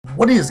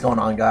What is going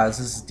on, guys?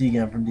 This is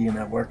Degan from DN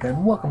Network,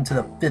 and welcome to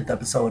the 5th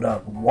episode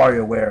of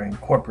WarioWare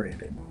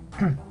Incorporated.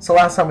 So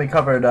last time we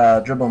covered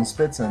Dribble and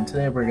Spits, and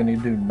today we're going to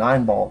do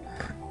 9 Ball.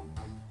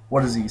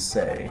 What does he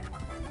say?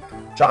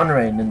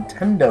 Genre,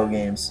 Nintendo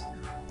games.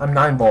 I'm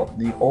 9 Ball,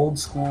 the old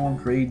school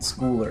grade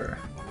schooler.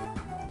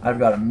 I've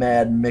got a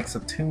mad mix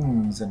of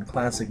tunes and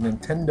classic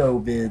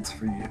Nintendo vids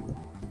for you.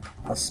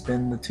 I'll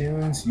spin the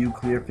tunes, you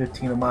clear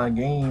 15 of my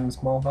games,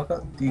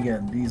 motherfucker.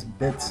 Degan, these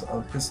bits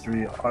of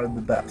history are the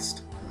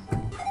best.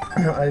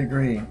 I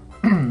agree.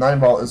 9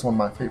 Ball is one of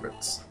my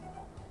favorites.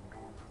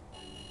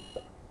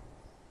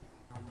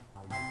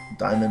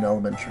 Diamond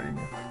Elementary.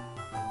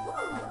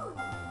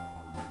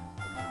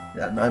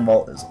 Yeah, 9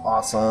 Ball is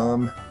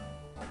awesome.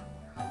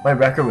 My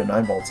record with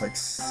 9 Ball is like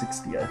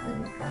 60, I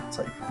think. It's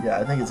like, yeah,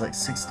 I think it's like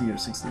 60 or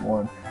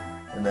 61.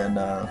 And then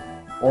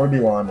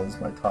Orbulon is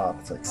my top.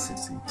 It's like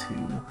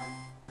 62.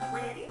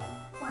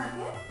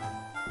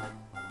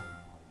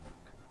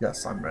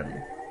 Yes, I'm ready.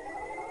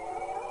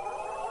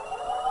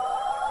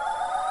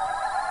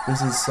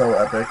 This is so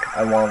epic.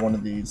 I want one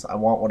of these. I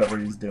want whatever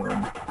he's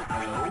doing.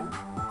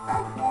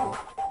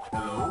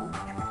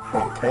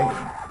 Okay.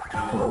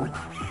 Hello.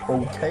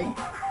 Okay.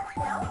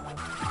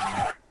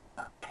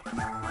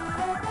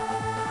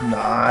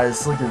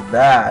 Nice. Look at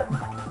that.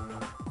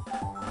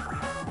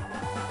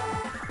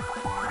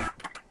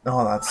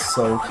 Oh, that's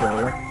so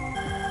killer.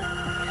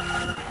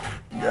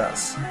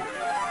 Yes.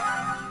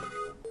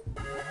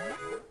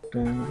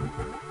 Dun,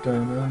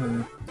 dun, dun,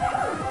 dun.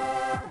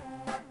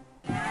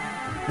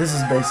 This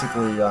is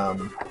basically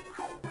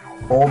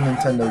old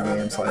Nintendo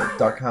games like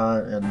Duck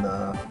Hunt and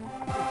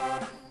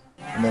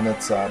then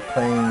it's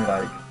playing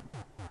like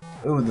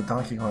the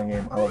Donkey Kong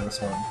game. I love this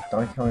one,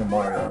 Donkey Kong and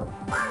Mario,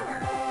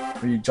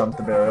 where you jump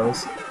the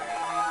barrels.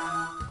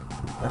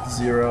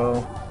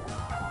 F-Zero.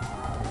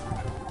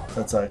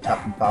 That's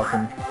Captain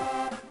Falcon.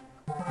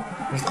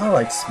 There's a lot of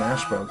like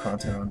Smash Bros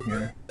content on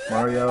here.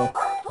 Mario.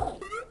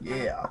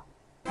 Yeah.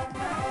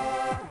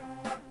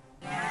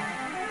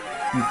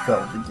 You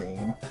felt the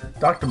game.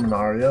 Dr.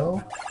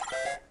 Mario.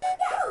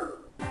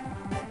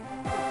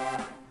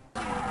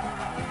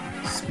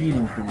 Speed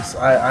increase.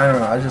 I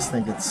don't know, I just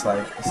think it's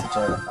like such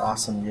an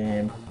awesome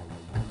game.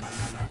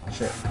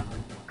 Shit.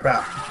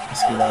 Crap.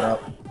 Let's screw that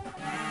up.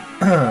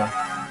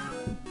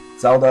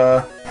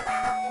 Zelda.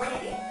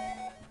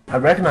 I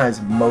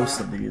recognize most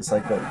of these.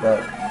 Like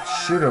the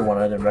shooter one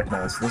I didn't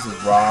recognize. This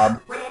is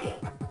Rob.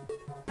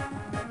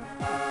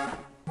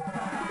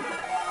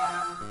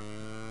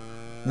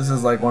 This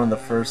is like one of the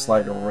first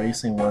like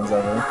racing ones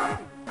ever.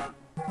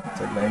 It's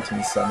like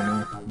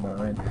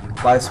 1979.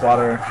 Fly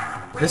Swatter.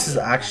 This is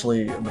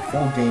actually, the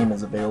full game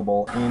is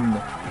available in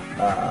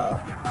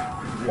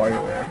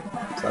WarioWare,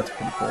 so that's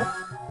pretty cool.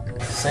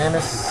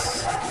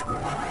 Samus.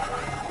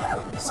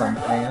 Some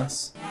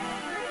Pants.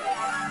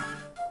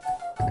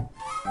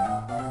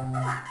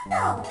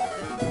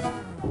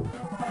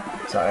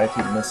 Sorry, I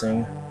keep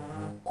missing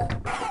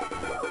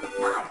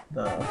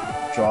the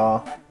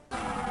draw.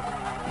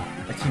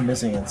 I keep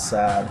missing, it's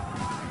sad.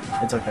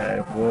 It's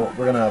okay.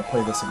 We're gonna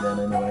play this again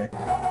anyway.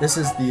 This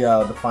is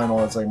the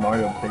final. It's like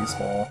Mario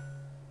Baseball.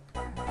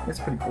 It's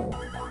pretty cool.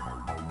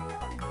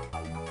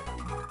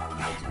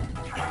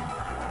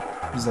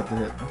 You just have to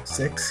hit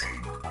 6.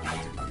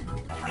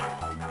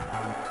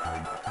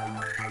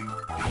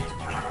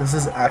 This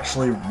is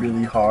actually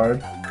really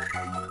hard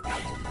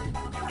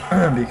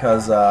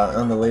because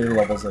on the later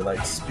levels they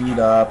like speed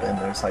up and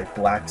there's like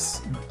black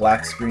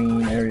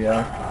screen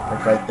area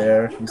like right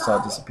there. You saw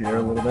it disappear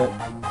a little bit,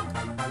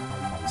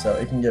 so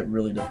it can get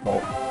really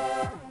difficult.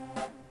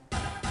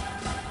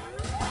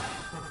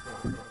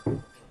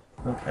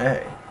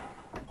 Okay.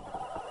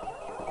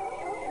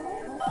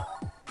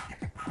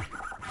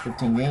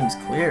 15 games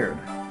cleared.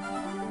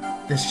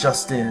 This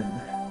just in.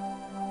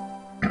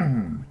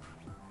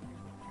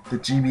 The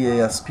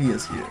GBASP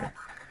is here.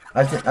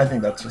 I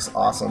think that's just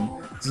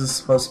awesome. This is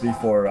supposed to be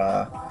for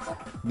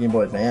Game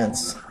Boy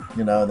Advance,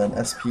 you know. Then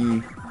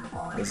SP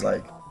is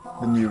like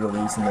the new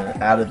release, and then it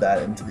added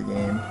that into the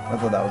game. I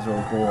thought that was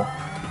really cool.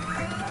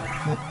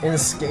 And a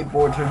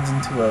skateboard turns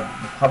into a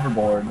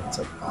hoverboard. It's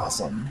like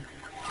awesome.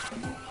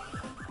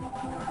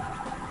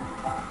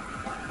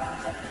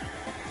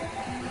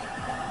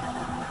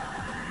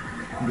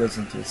 He goes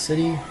into a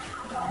city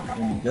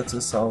and he gets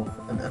himself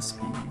an SP.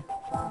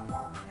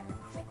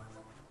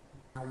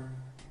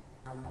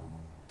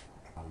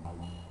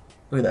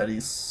 Look at that, he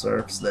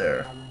surfs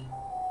there.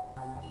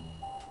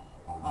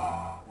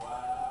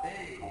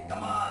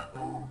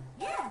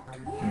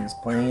 And he's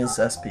playing his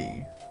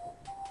SP.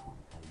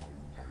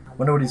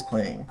 Wonder what he's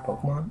playing.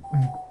 Pokemon?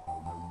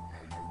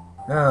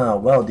 Ah,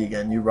 well,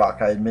 Degan, you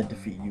rock. I admit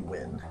defeat, you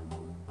win.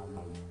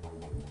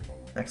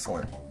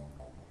 Excellent.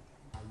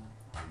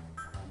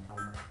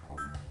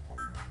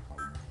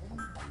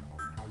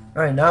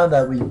 Alright, now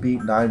that we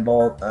beat 9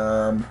 Ball,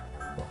 I'm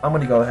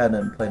gonna go ahead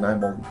and play 9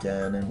 Ball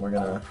again, and we're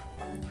gonna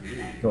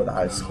go with a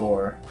high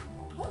score.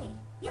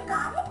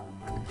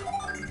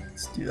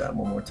 Let's do that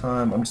one more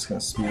time. I'm just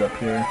gonna speed up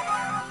here.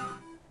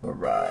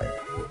 Alright.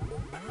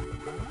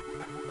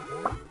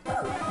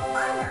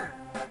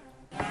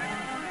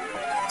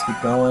 Let's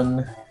keep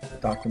going.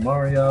 Dr.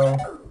 Mario.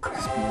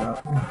 Speed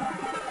up.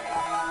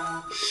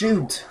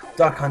 Shoot!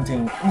 Duck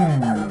hunting.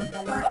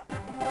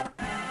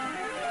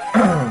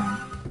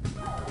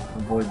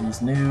 Avoid these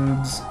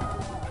noobs.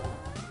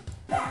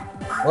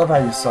 I love how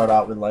you start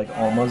out with like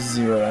almost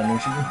zero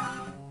energy.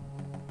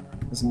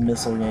 This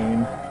missile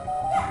game.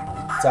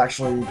 It's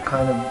actually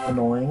kind of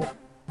annoying.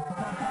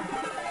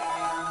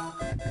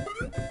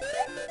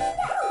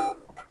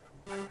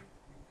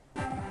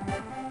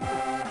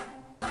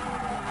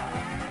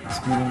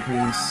 Speed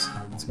increase.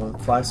 Let's go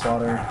with Fly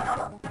Swatter.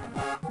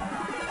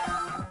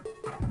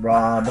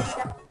 Rob.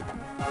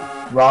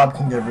 Rob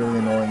can get really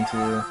annoying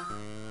too.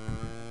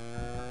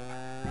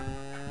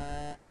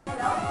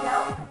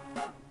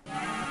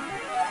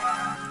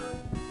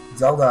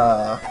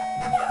 Zelda.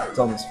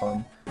 Zelda's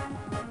fun.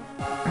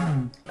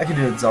 I could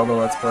do a Zelda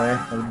Let's Play.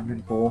 That would be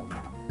pretty cool.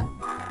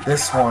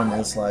 This one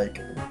is like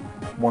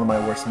one of my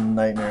worst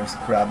nightmares to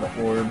grab the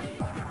orb.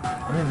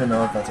 I don't even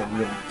know if that's a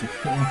real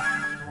game.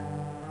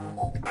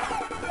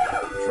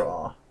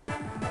 Draw.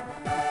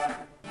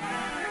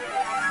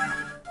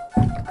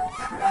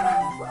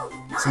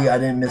 See, I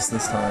didn't miss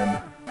this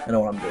time. I know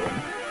what I'm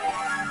doing.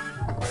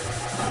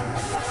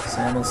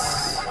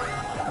 Samus.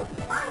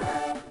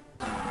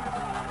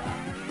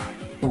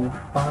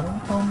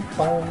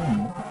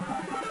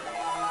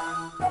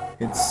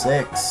 It's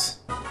 6.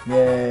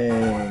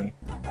 Yay.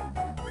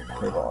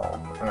 Play ball.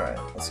 Alright,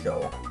 let's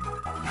go.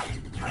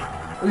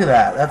 Look at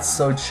that. That's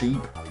so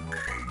cheap.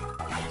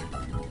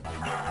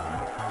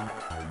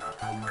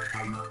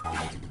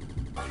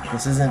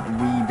 This isn't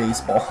Wii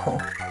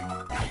baseball.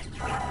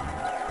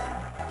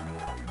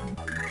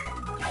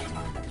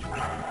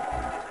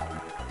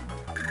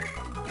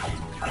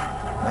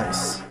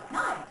 Nice.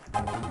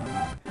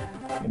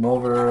 Game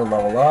over,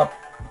 level up.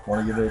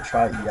 Want to give it a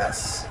try?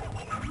 Yes.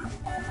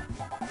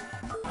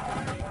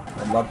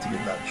 I'd love to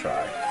give that a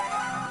try.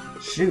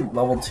 Shoot,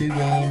 level 2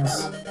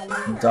 games.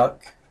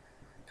 Duck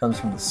comes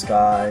from the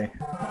sky.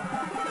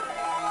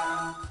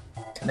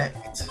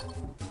 Connect.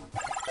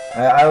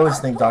 I always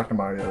think Dr.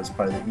 Mario is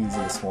probably the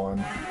easiest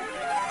one.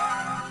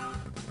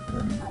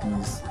 And then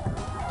these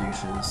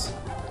douches.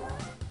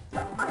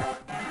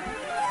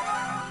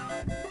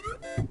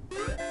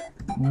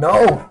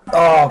 No!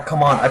 Oh,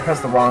 come on. I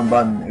pressed the wrong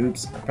button.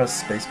 Oops. I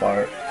pressed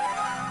spacebar.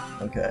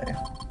 Okay.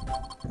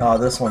 Oh,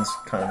 this one's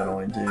kind of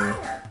annoying too.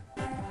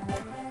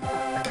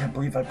 I can't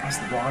believe I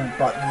pressed the wrong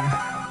button.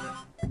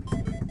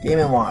 Game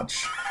 &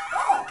 Watch.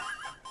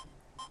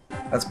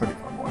 That's a pretty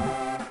fun one.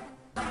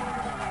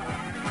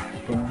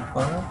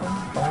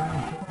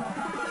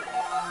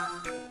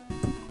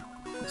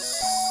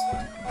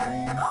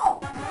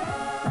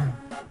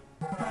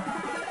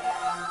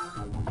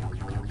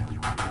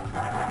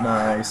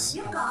 Nice.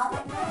 You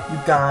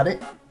got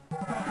it.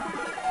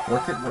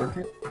 Work it, work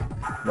it.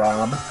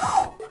 Rob.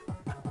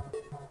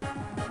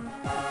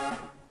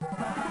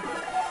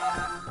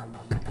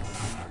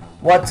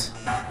 What?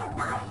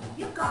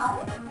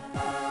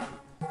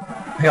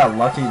 I got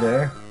lucky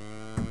there.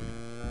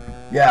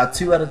 Yeah,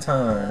 2 at a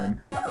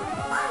time.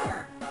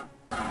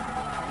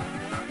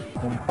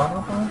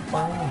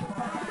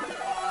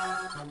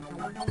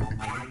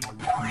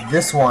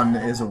 This one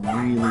is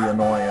really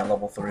annoying at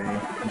level 3.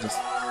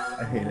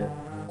 I hate it.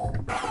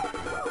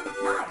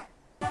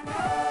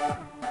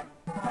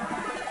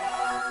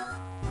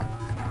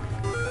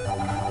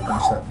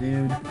 Punch that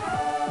dude.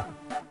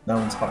 That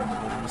one's hard to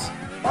lose.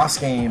 Boss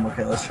game.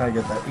 Okay, let's try to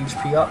get that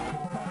HP up.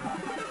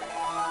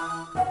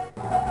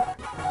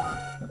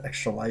 That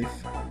extra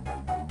life.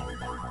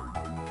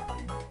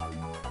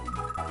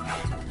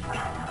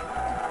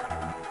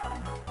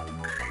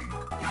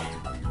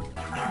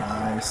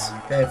 Nice.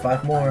 Okay,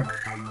 5 more.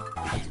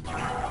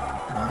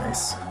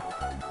 Nice.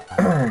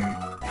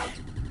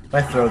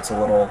 My throat's a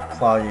little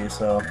cloggy,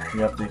 so you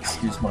have to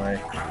excuse my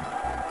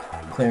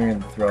clearing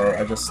of the throat.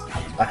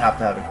 I have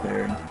to have it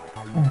cleared.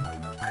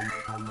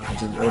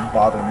 It'll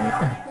bother me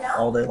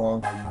all day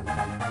long.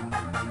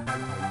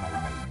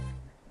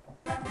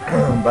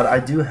 But I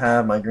do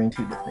have my green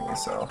tea with me,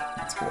 so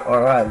that's cool.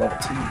 Alright, level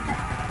 2.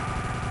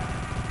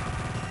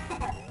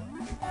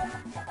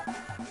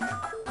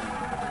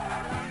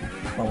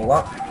 Level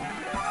up.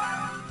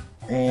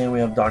 And we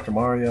have Dr.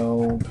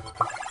 Mario.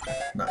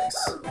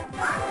 Nice.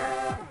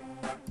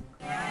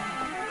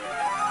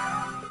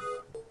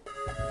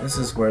 This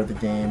is where the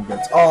game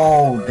gets...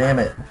 Oh, damn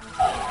it.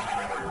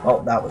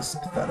 Oh, that was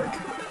pathetic.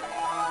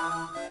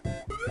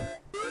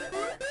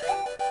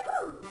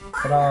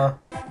 Ta-da.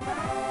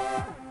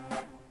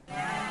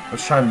 I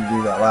was trying to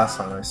do that last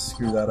time. I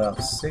screwed that up.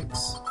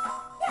 6.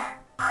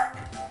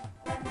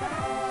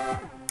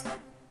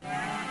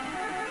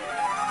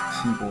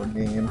 Keyboard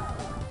game.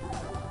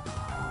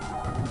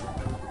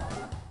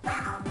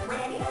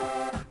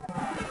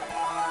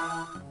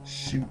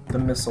 Shoot the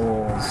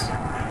missiles.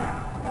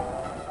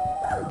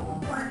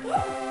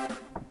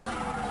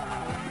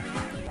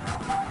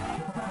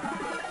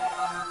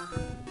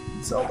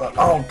 Zelda.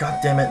 Oh, god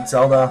damn it,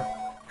 Zelda.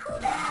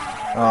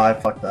 Oh, I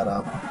fucked that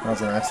up. That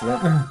was an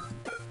accident.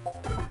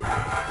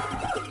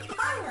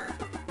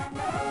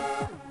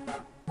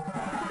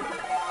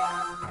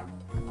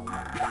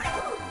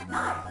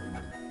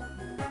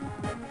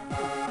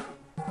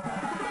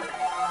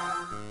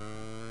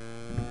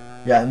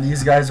 Yeah, and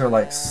these guys are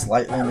like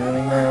slightly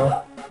moving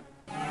now.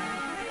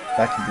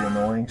 That could be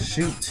annoying.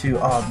 Shoot to...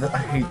 Oh, I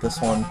hate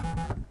this one.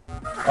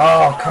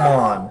 Oh, come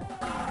on.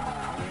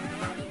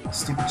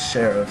 Stupid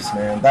sheriffs,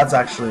 man. That's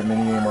actually a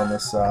minigame on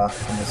this game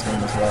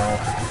as well.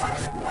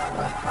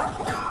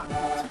 God,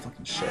 it's a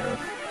fucking sheriff.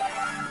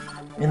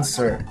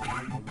 Insert.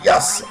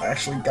 Yes! I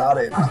actually got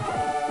it.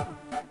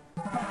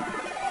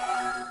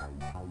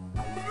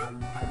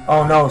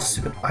 Oh no,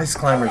 stupid ice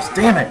climbers.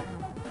 Damn it!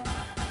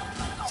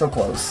 So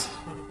close.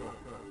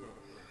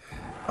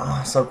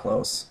 Oh, so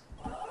close.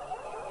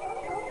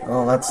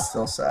 Oh, that's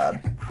still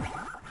sad.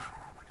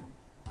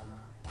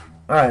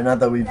 Alright, not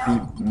that we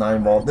beat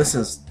 9 ball. This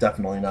is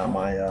definitely not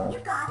my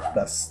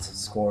best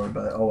score,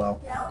 but oh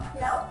well.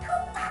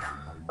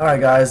 Alright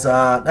guys,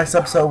 next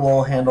episode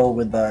we'll handle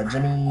with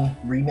Jimmy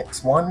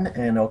Remix 1,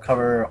 and it'll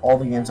cover all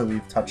the games that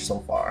we've touched so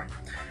far.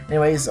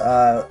 Anyways, if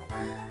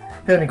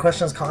you have any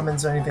questions,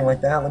 comments, or anything like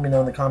that, let me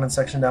know in the comments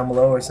section down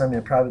below, or send me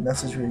a private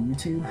message via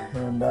YouTube,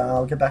 and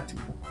I'll get back to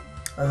you.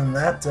 Other than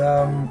that,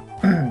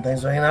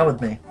 thanks for hanging out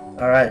with me.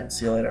 Alright,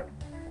 see you later.